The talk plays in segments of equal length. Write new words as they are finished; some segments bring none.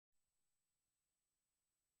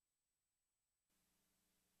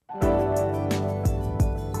Hello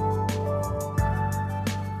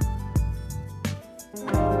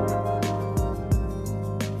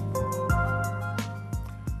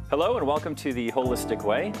and welcome to The Holistic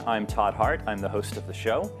Way. I'm Todd Hart. I'm the host of the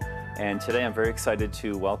show. And today I'm very excited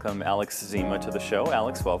to welcome Alex Zima to the show.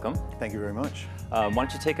 Alex, welcome. Thank you very much. Why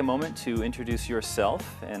don't you take a moment to introduce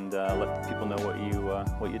yourself and let people know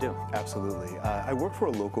what you do. Absolutely. I work for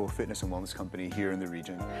a local fitness and wellness company here in the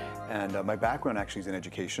region. And my background actually is in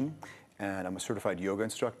education. And I'm a certified yoga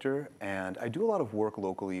instructor, and I do a lot of work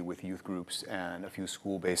locally with youth groups and a few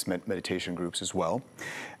school-based meditation groups as well.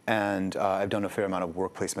 And I've done a fair amount of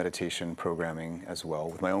workplace meditation programming as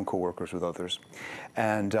well with my own coworkers, with others.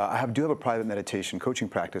 And I do have a private meditation coaching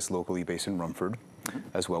practice locally based in Rumford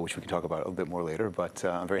as well, which we can talk about a little bit more later, but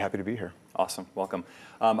I'm very happy to be here. Awesome, welcome.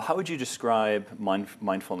 How would you describe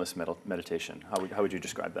mindfulness meditation? How would you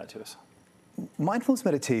describe that to us? Mindfulness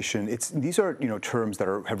meditation, these are terms that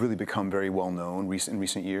have really become very well known in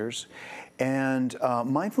recent years. And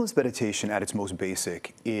mindfulness meditation at its most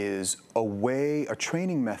basic is a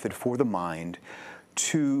training method for the mind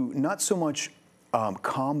to not so much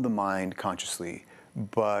calm the mind consciously,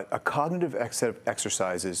 but a cognitive set of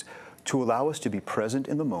exercises to allow us to be present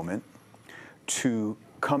in the moment, to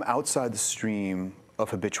come outside the stream of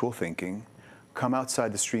habitual thinking, come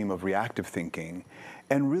outside the stream of reactive thinking,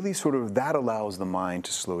 and really that allows the mind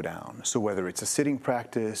to slow down. So whether it's a sitting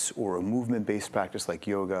practice or a movement-based practice like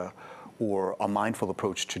yoga or a mindful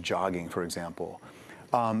approach to jogging, for example,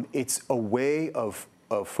 it's a way of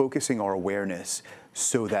focusing our awareness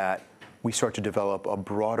so that we start to develop a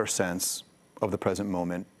broader sense of the present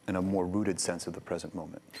moment and a more rooted sense of the present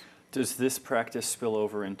moment. Does this practice spill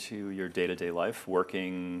over into your day-to-day life,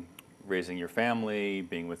 working, raising your family,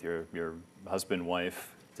 being with your husband,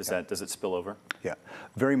 wife? Does it spill over? Yeah,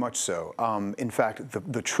 very much so. In fact,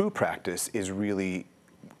 the true practice is really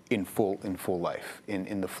in full life,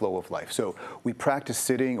 in the flow of life. So we practice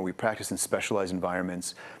sitting, or we practice in specialized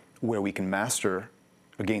environments where we can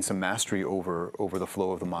gain some mastery over the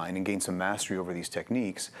flow of the mind and gain some mastery over these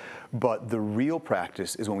techniques. But the real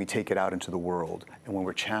practice is when we take it out into the world and when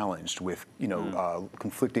we're challenged with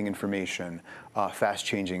conflicting information,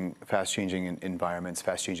 fast-changing environments,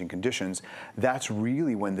 fast-changing conditions. That's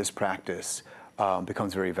really when this practice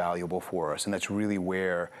becomes very valuable for us, and that's really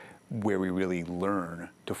where we really learn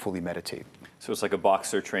to fully meditate. So it's like a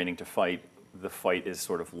boxer training to fight. The fight is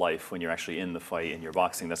sort of life when you're actually in the fight and you're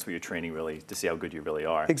boxing. That's what you're training really to see how good you really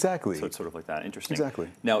are. Exactly. So it's sort of like that. Interesting. Exactly.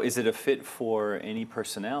 Now, is it a fit for any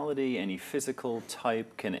personality, any physical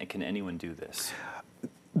type? Can anyone do this?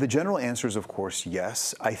 The general answer is, of course,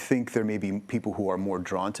 yes. I think there may be people who are more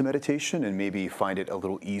drawn to meditation and maybe find it a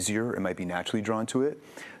little easier and might be naturally drawn to it.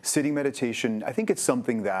 Sitting meditation, I think it's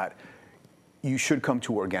something that you should come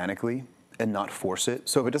to organically and not force it.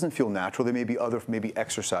 So if it doesn't feel natural, there may be maybe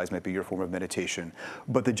exercise might be your form of meditation.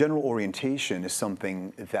 But the general orientation is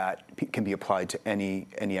something that can be applied to any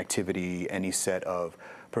activity, any set of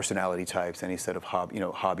personality types, any set of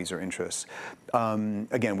hobbies or interests.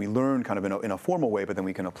 Again, we learn kind of in a formal way, but then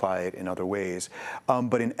we can apply it in other ways.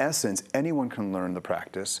 But in essence, anyone can learn the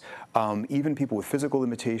practice. Even people with physical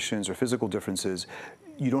limitations or physical differences,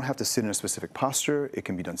 you don't have to sit in a specific posture. It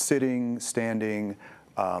can be done sitting, standing,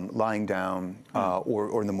 lying down,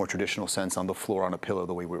 or in the more traditional sense on the floor on a pillow,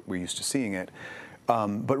 the way we're used to seeing it.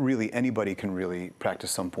 But really, anybody can really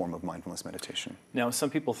practice some form of mindfulness meditation. Now, some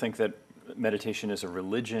people think that meditation is a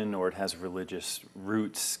religion or it has religious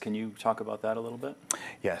roots. Can you talk about that a little bit?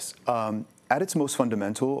 Yes. At its most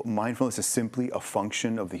fundamental, mindfulness is simply a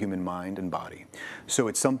function of the human mind and body. So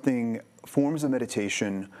it's forms of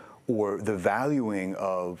meditation or the valuing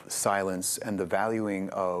of silence and the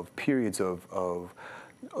valuing of periods that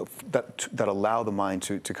allow the mind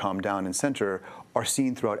to calm down and center are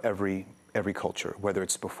seen throughout every culture, whether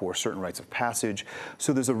it's before certain rites of passage.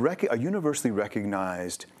 So there's a universally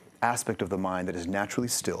recognized aspect of the mind that is naturally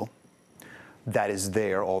still, that is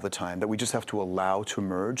there all the time, that we just have to allow to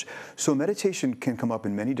emerge. So meditation can come up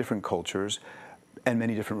in many different cultures and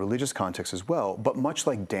many different religious contexts as well, but much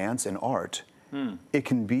like dance and art, it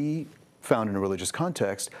can be found in a religious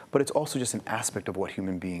context, but it's also just an aspect of what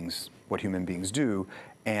human beings do,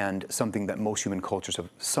 and something that most human cultures have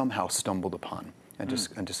somehow stumbled upon and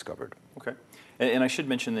discovered. Okay. And I should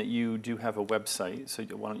mention that you do have a website, so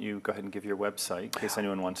why don't you go ahead and give your website in case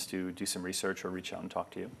anyone wants to do some research or reach out and talk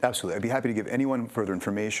to you. Absolutely. I'd be happy to give anyone further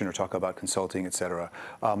information or talk about consulting, etc.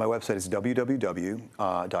 My website is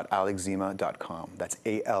www.alexzima.com. That's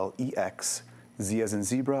ALEX, Z as in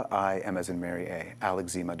zebra, I, M as in Mary, A,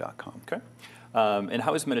 alexzima.com. Okay. And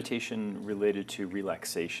how is meditation related to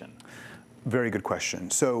relaxation? Very good question.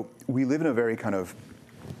 So we live in a very kind of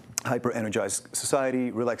hyper-energized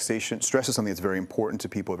society. Relaxation, stress is something that's very important to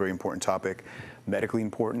people, a very important topic, medically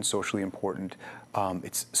important, socially important.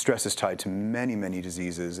 Stress is tied to many, many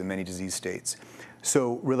diseases and many disease states.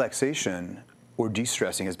 So relaxation or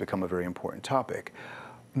de-stressing has become a very important topic.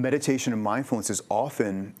 Meditation and mindfulness is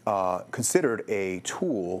often considered a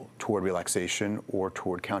tool toward relaxation or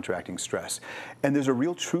toward counteracting stress. And there's a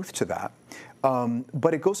real truth to that.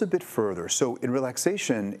 But it goes a bit further. So in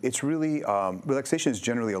relaxation, it's really, relaxation is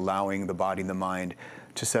generally allowing the body and the mind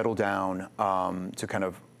to settle down, to kind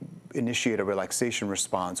of initiate a relaxation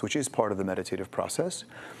response, which is part of the meditative process.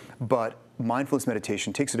 But mindfulness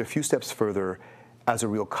meditation takes it a few steps further as a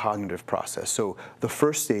real cognitive process. So the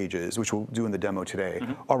first stages, which we'll do in the demo today,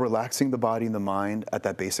 are relaxing the body and the mind at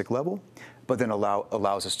that basic level, but then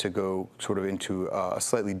allows us to go sort of into a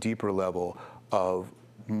slightly deeper level of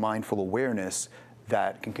mindful awareness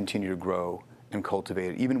that can continue to grow and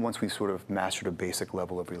cultivate it, even once we've sort of mastered a basic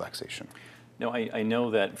level of relaxation. Now, I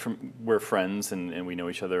know that we're friends and we know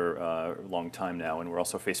each other a long time now, and we're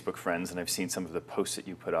also Facebook friends, and I've seen some of the posts that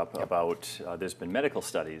you put up about, there's been medical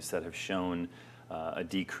studies that have shown a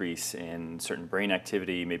decrease in certain brain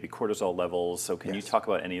activity, maybe cortisol levels. So can you talk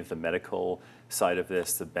about any of the medical side of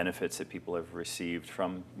this, the benefits that people have received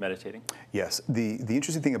from meditating? Yes. The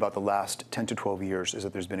interesting thing about the last 10 to 12 years is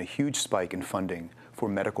that there's been a huge spike in funding for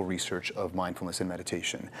medical research of mindfulness and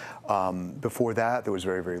meditation. Before that, there was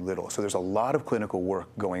very, very little. So there's a lot of clinical work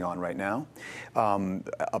going on right now,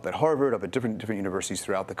 up at Harvard, up at different universities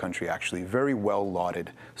throughout the country, actually. Very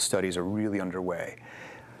well-lauded studies are really underway.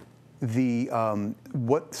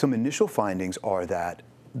 What some initial findings are that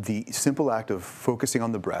the simple act of focusing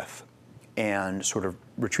on the breath and sort of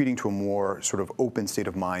retreating to a more sort of open state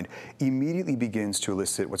of mind immediately begins to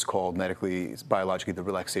elicit what's called medically, biologically, the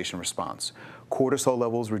relaxation response. Cortisol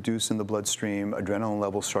levels reduce in the bloodstream, adrenaline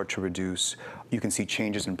levels start to reduce. You can see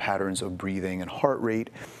changes in patterns of breathing and heart rate.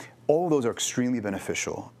 All of those are extremely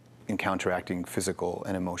beneficial in counteracting physical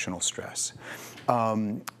and emotional stress.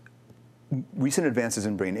 Recent advances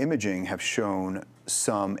in brain imaging have shown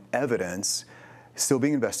some evidence, still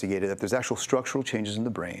being investigated, that there's actual structural changes in the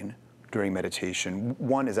brain during meditation.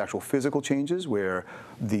 One is actual physical changes where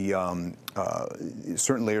the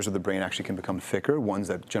certain layers of the brain actually can become thicker, ones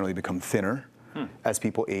that generally become thinner as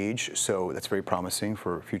people age. So that's very promising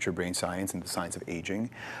for future brain science and the science of aging.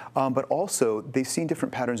 But also, they've seen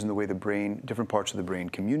different patterns in the way the brain, different parts of the brain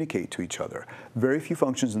communicate to each other. Very few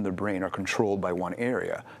functions in the brain are controlled by one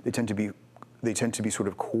area. They tend to be sort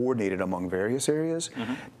of coordinated among various areas.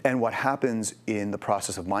 And what happens in the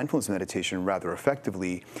process of mindfulness meditation rather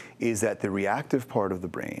effectively is that the reactive part of the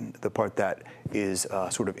brain, the part that is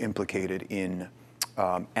sort of implicated in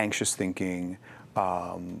anxious thinking,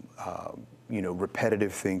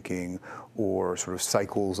 repetitive thinking, or sort of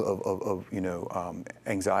cycles of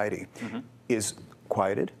anxiety, is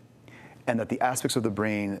quieted. And that the aspects of the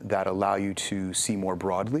brain that allow you to see more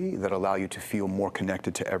broadly, that allow you to feel more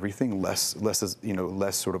connected to everything, less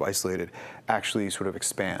sort of isolated, actually sort of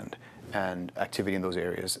expand, and activity in those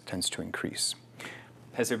areas tends to increase.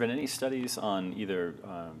 Has there been any studies on either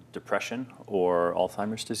depression or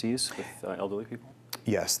Alzheimer's disease with elderly people?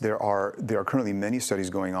 Yes, there are currently many studies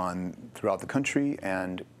going on throughout the country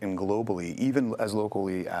and globally, even as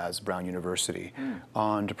locally as Brown University,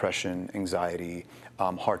 on depression, anxiety,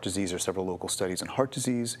 heart disease. There are several local studies on heart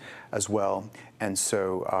disease as well. And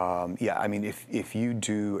so, I mean, if you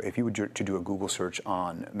were to do a Google search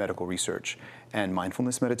on medical research and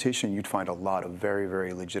mindfulness meditation, you'd find a lot of very,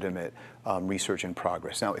 very legitimate research in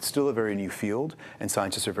progress. Now, it's still a very new field, and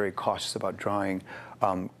scientists are very cautious about drawing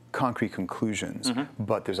concrete conclusions,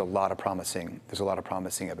 but there's a lot of promising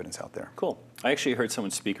evidence out there. Cool. I actually heard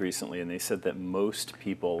someone speak recently, and they said that most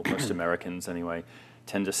people, most Americans anyway,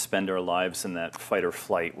 tend to spend our lives in that fight or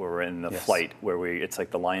flight, where we're in the flight, where it's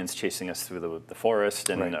like the lion's chasing us through the forest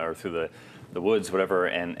and or through the woods, whatever,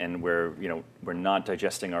 and we're not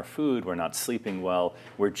digesting our food, we're not sleeping well,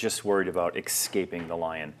 we're just worried about escaping the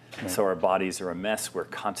lion. So our bodies are a mess, we're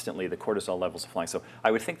constantly, the cortisol levels are flying. So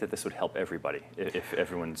I would think that this would help everybody if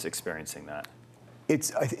everyone's experiencing that.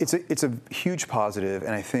 It's a huge positive,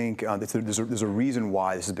 and I think there's a reason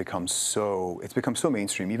why this has become so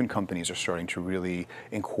mainstream. Even companies are starting to really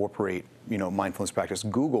incorporate mindfulness practice.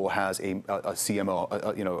 Google has a CMO,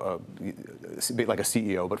 like a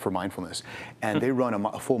CEO, but for mindfulness, and they run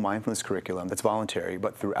a full mindfulness curriculum that's voluntary,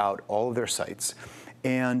 but throughout all of their sites.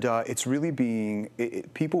 And it's really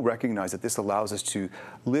people recognize that this allows us to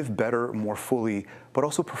live better, more fully, but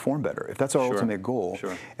also perform better, if that's our ultimate goal.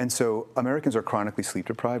 And so Americans are chronically sleep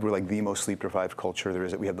deprived. We're like the most sleep deprived culture there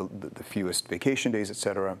is. We have the fewest vacation days, et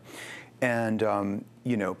cetera. And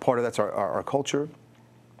part of that's our culture.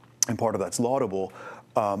 and part of that's laudable,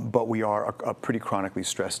 but we are a pretty chronically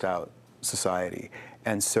stressed out society.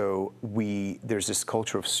 And so there's this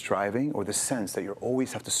culture of striving, or the sense that you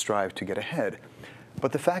always have to strive to get ahead.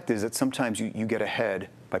 But the fact is that sometimes you get ahead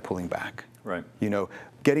by pulling back. Right.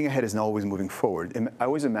 Getting ahead is not always moving forward. And I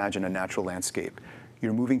always imagine a natural landscape.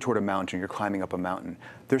 You're moving toward a mountain, you're climbing up a mountain.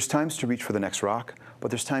 There's times to reach for the next rock, but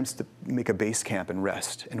there's times to make a base camp and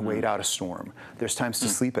rest and wait out a storm. There's times to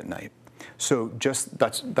sleep at night. So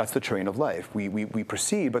that's the terrain of life. We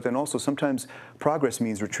proceed, but then also sometimes progress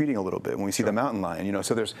means retreating a little bit when we see the mountain lion.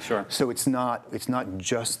 So so it's not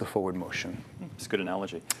just the forward motion. It's a good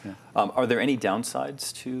analogy. Yeah. Are there any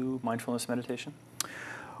downsides to mindfulness meditation?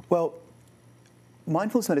 Well,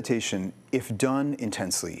 mindfulness meditation, if done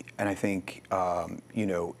intensely, and I think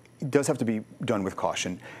it does have to be done with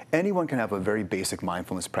caution. Anyone can have a very basic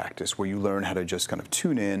mindfulness practice where you learn how to just kind of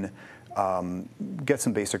tune in, get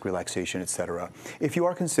some basic relaxation, etc. If you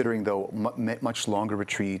are considering, though, much longer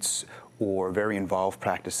retreats or very involved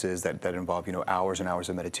practices that involve hours and hours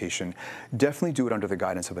of meditation, definitely do it under the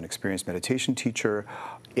guidance of an experienced meditation teacher.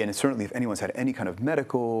 And certainly, if anyone's had any kind of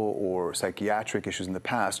medical or psychiatric issues in the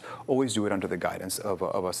past, always do it under the guidance of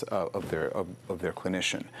their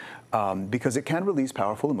clinician, because it can release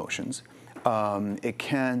powerful emotions. It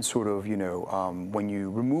can sort of, when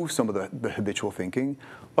you remove some of the habitual thinking,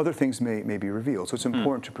 other things may be revealed. So it's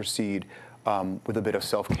important to proceed with a bit of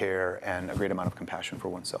self-care and a great amount of compassion for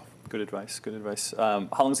oneself. Good advice, good advice. How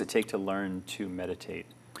long does it take to learn to meditate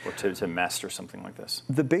or to master something like this?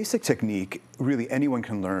 The basic technique, really anyone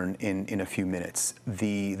can learn in a few minutes.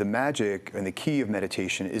 The magic and the key of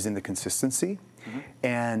meditation is in the consistency.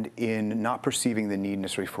 And in not perceiving the need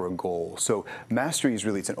necessarily for a goal. So mastery is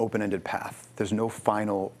it's an open-ended path. There's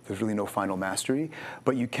really no final mastery,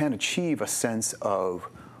 but you can achieve a sense of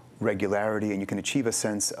regularity, and you can achieve a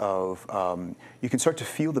sense of, you can start to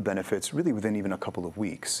feel the benefits really within even a couple of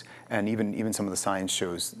weeks. And even some of the science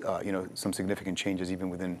shows, some significant changes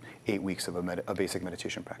even within 8 weeks of a basic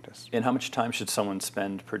meditation practice. And how much time should someone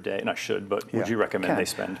spend per day? Not should, but would you recommend they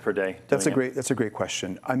spend per day? That's a great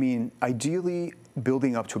question. I mean, ideally,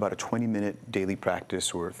 building up to about a 20-minute daily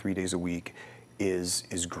practice or 3 days a week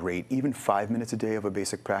is great. Even 5 minutes a day of a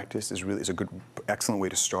basic practice is a good, excellent way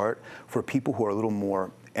to start. For people who are a little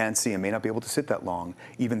more antsy and may not be able to sit that long,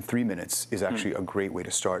 even 3 minutes is actually a great way to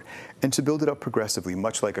start. And to build it up progressively,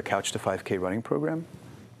 much like a Couch to 5K running program.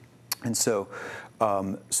 And so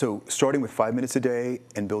starting with 5 minutes a day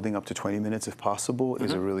and building up to 20 minutes if possible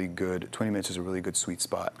is 20 minutes is a really good sweet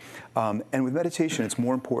spot. And with meditation, it's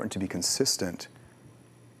more important to be consistent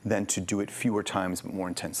than to do it fewer times but more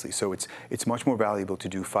intensely. So it's much more valuable to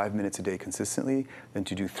do 5 minutes a day consistently than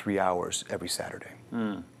to do 3 hours every Saturday.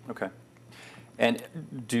 Okay. And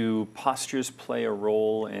do postures play a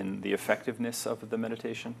role in the effectiveness of the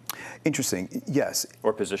meditation? Interesting, yes.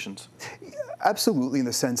 Or positions? Absolutely, in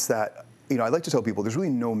the sense that, I like to tell people there's really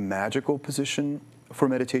no magical position for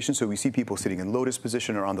meditation. So we see people sitting in lotus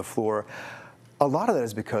position or on the floor. A lot of that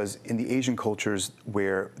is because in the Asian cultures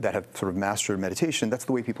that have sort of mastered meditation, that's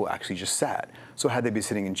the way people actually just sat. So had they been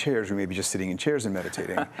sitting in chairs, we may be just sitting in chairs and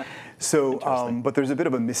meditating. So, but there's a bit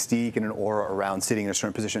of a mystique and an aura around sitting in a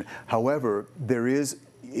certain position. However,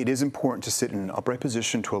 it is important to sit in an upright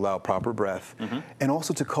position to allow proper breath, and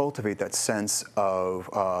also to cultivate that sense of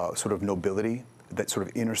sort of nobility, that sort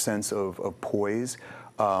of inner sense of poise.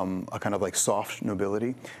 A kind of like soft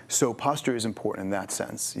nobility. So posture is important in that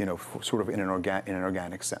sense, sort of in an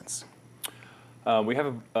organic sense. We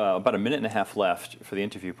have about a minute and a half left for the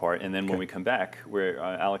interview part, and then when we come back,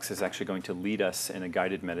 Alex is actually going to lead us in a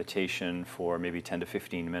guided meditation for maybe 10 to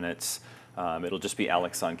 15 minutes. It'll just be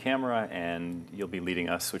Alex on camera, and you'll be leading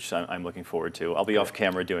us, which I'm looking forward to. I'll be off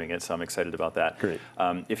camera doing it, so I'm excited about that. Great.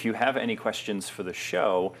 If you have any questions for the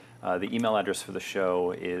show, the email address for the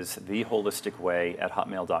show is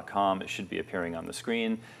theholisticway@hotmail.com. It should be appearing on the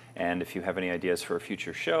screen. And if you have any ideas for a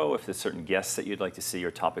future show, if there's certain guests that you'd like to see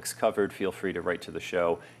or topics covered, feel free to write to the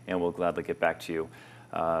show, and we'll gladly get back to you.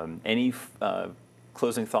 Any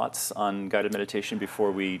closing thoughts on guided meditation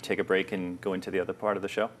before we take a break and go into the other part of the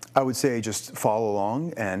show? I would say just follow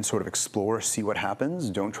along and sort of explore, see what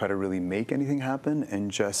happens. Don't try to really make anything happen,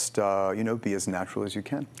 and just be as natural as you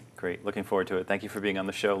can. Great. Looking forward to it. Thank you for being on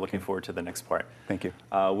the show. Looking forward to the next part. Thank you.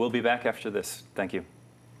 We'll be back after this. Thank you.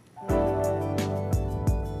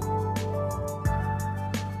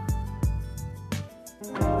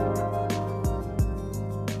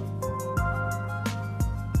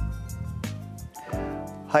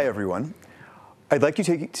 Hi, everyone. I'd like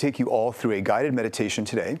to take you all through a guided meditation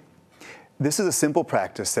today. This is a simple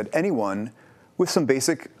practice that anyone with some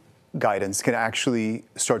basic guidance can actually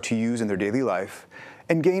start to use in their daily life.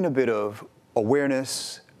 and gain a bit of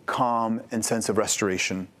awareness, calm, and sense of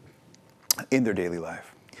restoration in their daily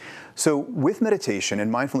life. So with meditation,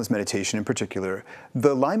 and mindfulness meditation in particular,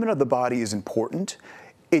 the alignment of the body is important.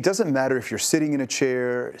 It doesn't matter if you're sitting in a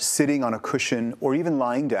chair, sitting on a cushion, or even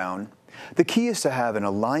lying down. The key is to have an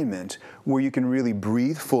alignment where you can really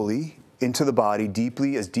breathe fully into the body,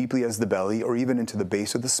 deeply as the belly, or even into the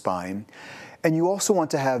base of the spine. And you also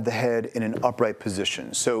want to have the head in an upright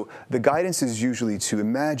position. So the guidance is usually to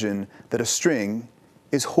imagine that a string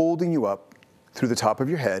is holding you up through the top of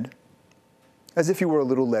your head, as if you were a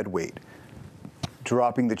little lead weight.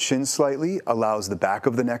 Dropping the chin slightly allows the back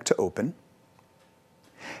of the neck to open.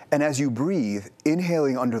 And as you breathe,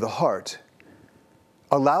 inhaling under the heart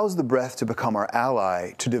allows the breath to become our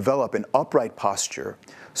ally to develop an upright posture.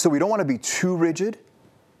 So we don't want to be too rigid.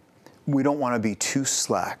 We don't want to be too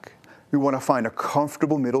slack. We want to find a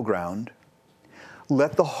comfortable middle ground.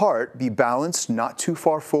 Let the heart be balanced, not too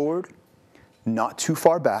far forward, not too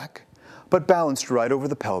far back, but balanced right over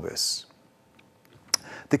the pelvis.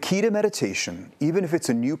 The key to meditation, even if it's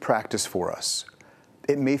a new practice for us,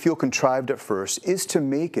 it may feel contrived at first, is to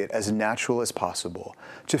make it as natural as possible,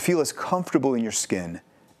 to feel as comfortable in your skin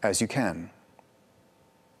as you can.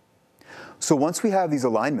 So once we have these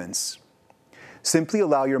alignments, simply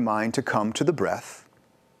allow your mind to come to the breath,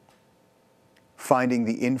 finding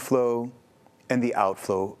the inflow and the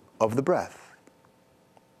outflow of the breath.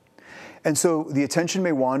 And so the attention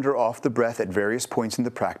may wander off the breath at various points in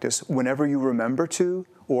the practice. Whenever you remember to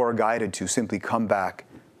or are guided to, simply come back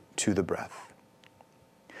to the breath.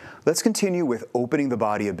 Let's continue with opening the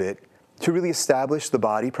body a bit to really establish the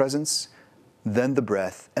body presence, then the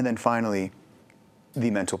breath, and then finally,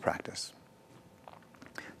 the mental practice.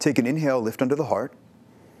 Take an inhale, lift under the heart.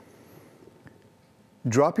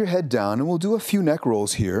 Drop your head down, and we'll do a few neck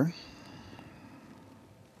rolls here.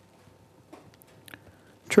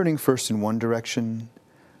 Turning first in one direction,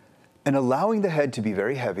 and allowing the head to be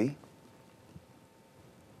very heavy.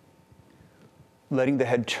 Letting the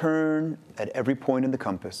head turn at every point in the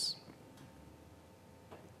compass.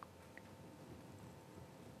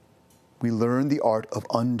 We learn the art of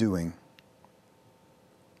undoing,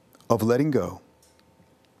 of letting go.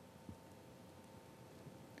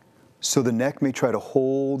 So the neck may try to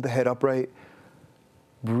hold the head upright.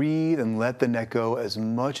 Breathe and let the neck go as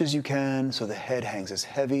much as you can so the head hangs as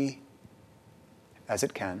heavy as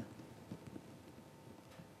it can.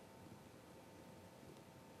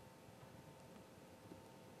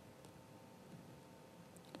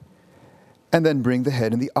 And then bring the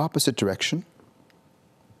head in the opposite direction.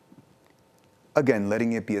 Again,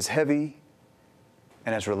 letting it be as heavy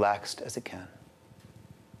and as relaxed as it can.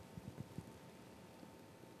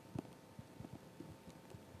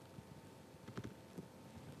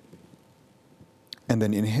 And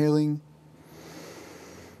then inhaling,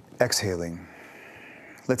 exhaling.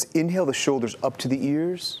 Let's inhale the shoulders up to the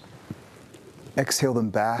ears, exhale them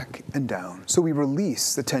back and down. So we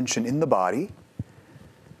release the tension in the body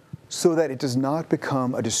so that it does not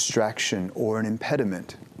become a distraction or an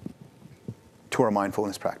impediment to our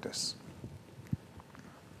mindfulness practice.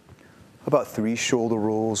 About 3 shoulder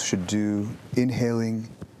rolls should do, inhaling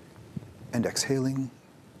and exhaling.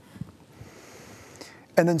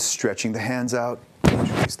 And then stretching the hands out,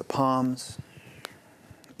 release the palms.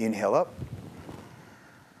 Inhale up.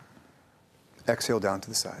 Exhale down to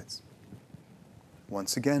the sides.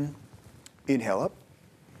 Once again, inhale up.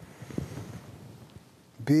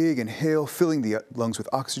 Big inhale, filling the lungs with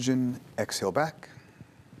oxygen. Exhale back.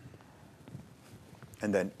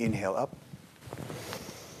 And then inhale up.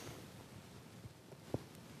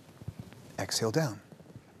 Exhale down.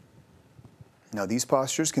 Now these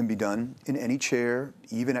postures can be done in any chair,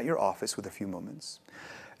 even at your office with a few moments.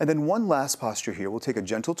 And then one last posture here. We'll take a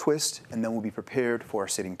gentle twist and then we'll be prepared for our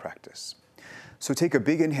sitting practice. So take a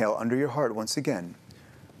big inhale under your heart once again.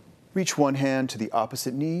 Reach one hand to the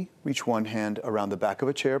opposite knee. Reach one hand around the back of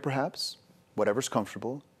a chair perhaps, whatever's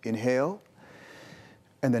comfortable. Inhale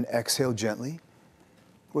and then exhale gently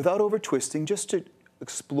without over twisting, just to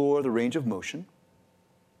explore the range of motion.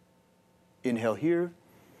 Inhale here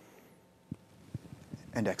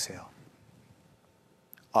and exhale.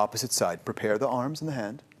 Opposite side, prepare the arms and the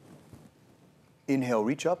hand. Inhale,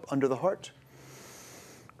 reach up under the heart.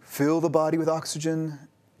 Fill the body with oxygen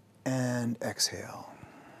and exhale.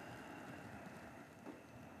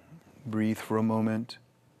 Breathe for a moment.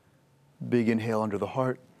 Big inhale under the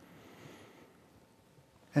heart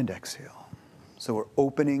and exhale. So we're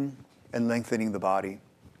opening and lengthening the body.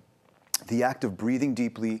 The act of breathing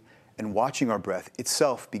deeply and watching our breath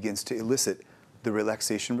itself begins to elicit the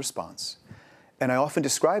relaxation response. And I often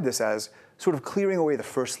describe this as sort of clearing away the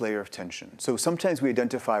first layer of tension. So sometimes we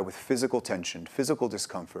identify with physical tension, physical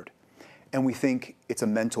discomfort, and we think it's a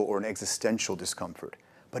mental or an existential discomfort,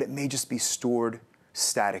 but it may just be stored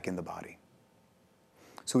static in the body.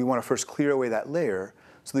 So we want to first clear away that layer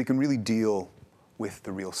so they can really deal with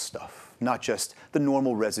the real stuff, not just the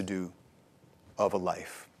normal residue of a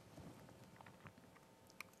life.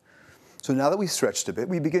 So now that we've stretched a bit,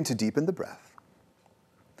 we begin to deepen the breath.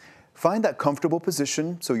 Find that comfortable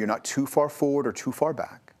position so you're not too far forward or too far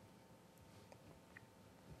back.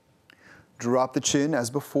 Drop the chin as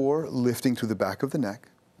before, lifting through the back of the neck.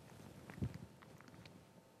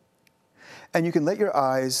 And you can let your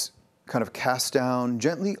eyes kind of cast down,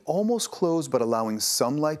 gently, almost closed, but allowing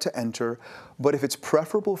some light to enter. But if it's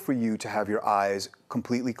preferable for you to have your eyes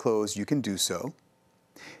completely closed, you can do so.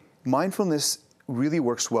 Mindfulness really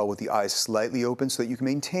works well with the eyes slightly open so that you can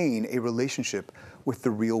maintain a relationship with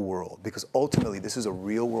the real world, because ultimately this is a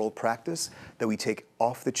real world practice that we take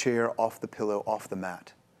off the chair, off the pillow, off the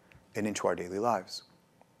mat, and into our daily lives.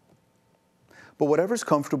 But whatever's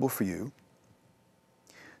comfortable for you,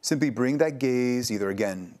 simply bring that gaze either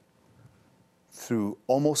again through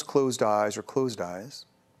almost closed eyes or closed eyes.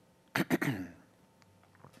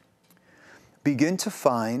 Begin to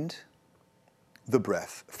find the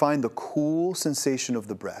breath. Find the cool sensation of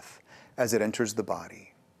the breath as it enters the body.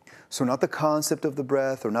 So not the concept of the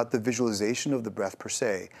breath or not the visualization of the breath per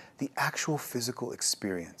se, the actual physical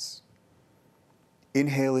experience.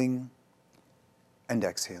 Inhaling and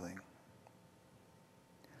exhaling.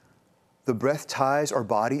 The breath ties our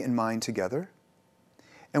body and mind together,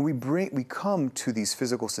 and we come to these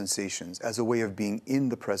physical sensations as a way of being in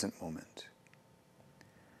the present moment.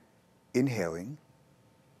 Inhaling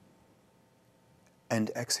and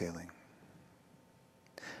exhaling.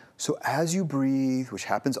 So as you breathe, which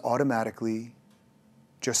happens automatically,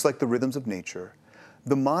 just like the rhythms of nature,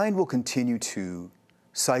 the mind will continue to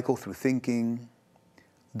cycle through thinking.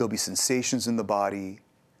 There'll be sensations in the body,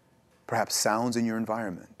 perhaps sounds in your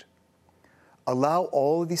environment. Allow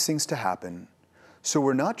all of these things to happen, so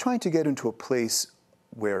we're not trying to get into a place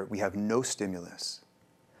where we have no stimulus,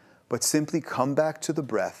 but simply come back to the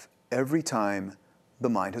breath every time the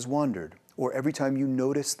mind has wandered, or every time you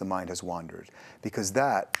notice the mind has wandered, because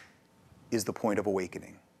that is the point of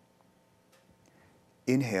awakening.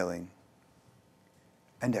 Inhaling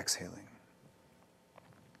and exhaling.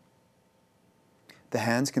 The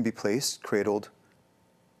hands can be placed, cradled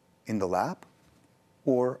in the lap,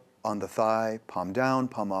 or on the thigh, palm down,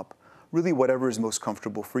 palm up, really whatever is most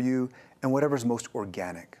comfortable for you and whatever is most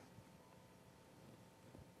organic.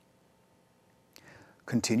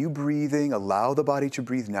 Continue breathing, allow the body to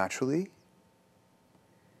breathe naturally,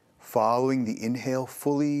 following the inhale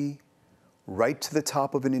fully, right to the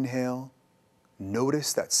top of an inhale.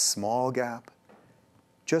 Notice that small gap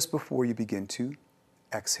just before you begin to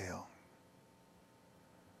exhale.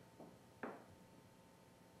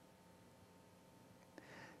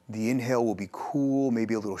 The inhale will be cool,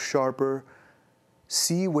 maybe a little sharper.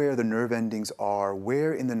 See where the nerve endings are.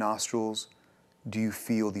 Where in the nostrils do you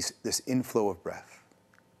feel this inflow of breath?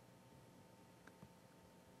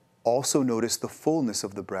 Also notice the fullness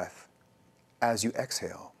of the breath as you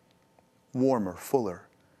exhale. Warmer, fuller,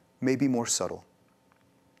 maybe more subtle.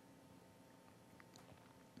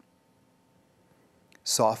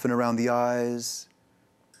 Soften around the eyes.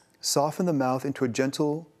 Soften the mouth into a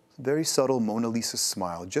gentle, very subtle Mona Lisa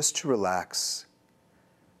smile, just to relax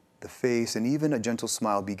the face, and even a gentle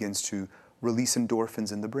smile begins to release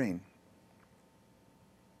endorphins in the brain.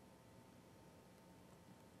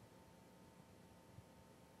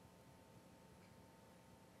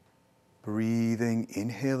 Breathing,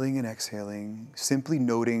 inhaling and exhaling, simply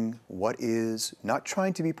noting what is, not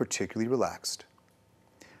trying to be particularly relaxed,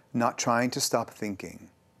 not trying to stop thinking.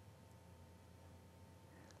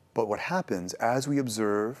 But what happens as we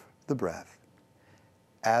observe the breath,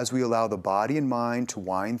 as we allow the body and mind to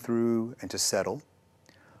wind through and to settle,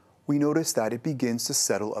 we notice that it begins to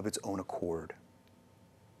settle of its own accord.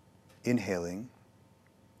 Inhaling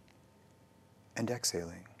and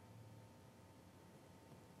exhaling.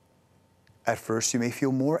 At first, you may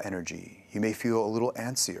feel more energy. You may feel a little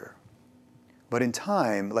antsier. But in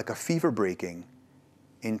time, like a fever breaking,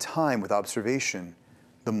 in time with observation,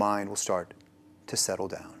 the mind will start to settle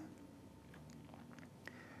down.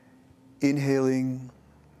 Inhaling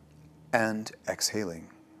and exhaling.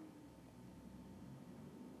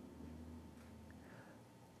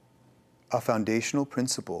 A foundational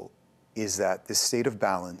principle is that this state of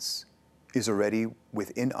balance is already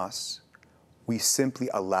within us. We simply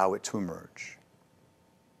allow it to emerge.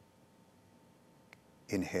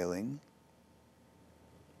 Inhaling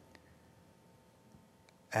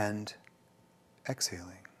and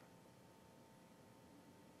exhaling.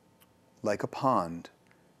 Like a pond,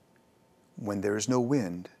 when there is no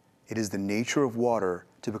wind, it is the nature of water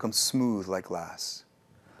to become smooth like glass.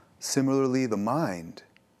 Similarly, the mind,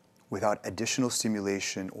 without additional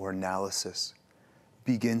stimulation or analysis,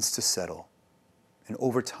 begins to settle, and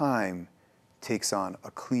over time takes on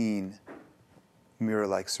a clean,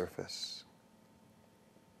 mirror-like surface.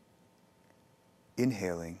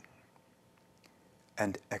 Inhaling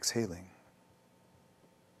and exhaling.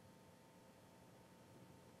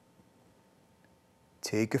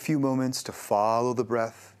 Take a few moments to follow the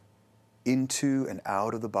breath into and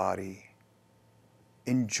out of the body.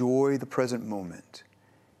 Enjoy the present moment.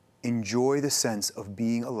 Enjoy the sense of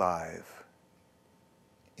being alive.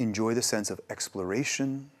 Enjoy the sense of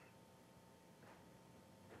exploration.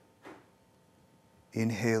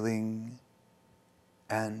 Inhaling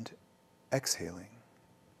and exhaling.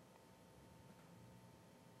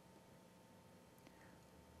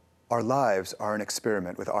 Our lives are an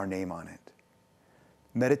experiment with our name on it.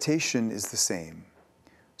 Meditation is the same.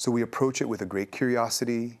 So we approach it with a great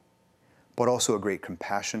curiosity, but also a great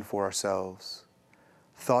compassion for ourselves.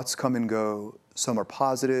 Thoughts come and go. Some are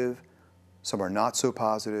positive, some are not so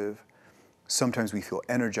positive. Sometimes we feel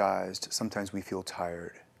energized, sometimes we feel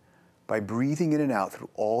tired. By breathing in and out through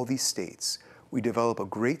all these states, we develop a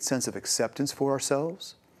great sense of acceptance for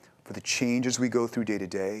ourselves, for the changes we go through day to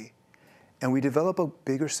day, and we develop a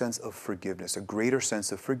bigger sense of forgiveness, a greater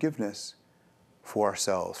sense of forgiveness for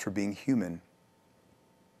ourselves, for being human,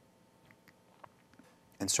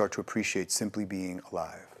 and start to appreciate simply being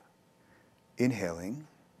alive. Inhaling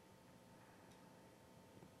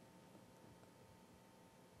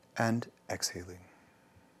and exhaling.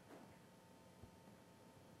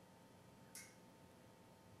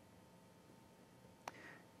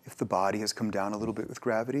 If the body has come down a little bit with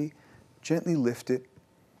gravity, gently lift it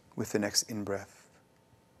with the next in-breath,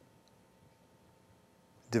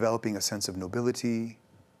 developing a sense of nobility,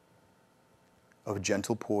 of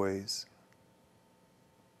gentle poise.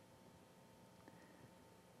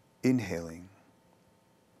 Inhaling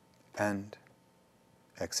and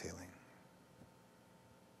exhaling.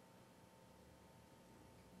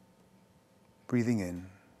 Breathing in,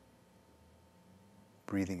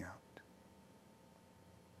 breathing out.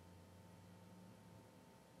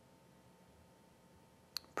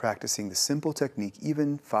 Practicing the simple technique,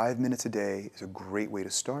 even 5 minutes a day, is a great way to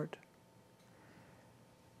start.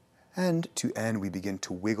 And to end, we begin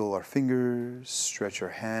to wiggle our fingers, stretch our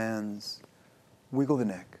hands, wiggle the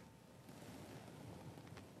neck.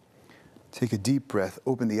 Take a deep breath,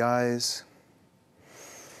 open the eyes,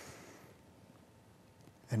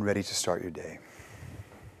 and ready to start your day.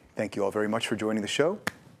 Thank you all very much for joining the show.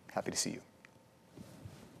 Happy to see you.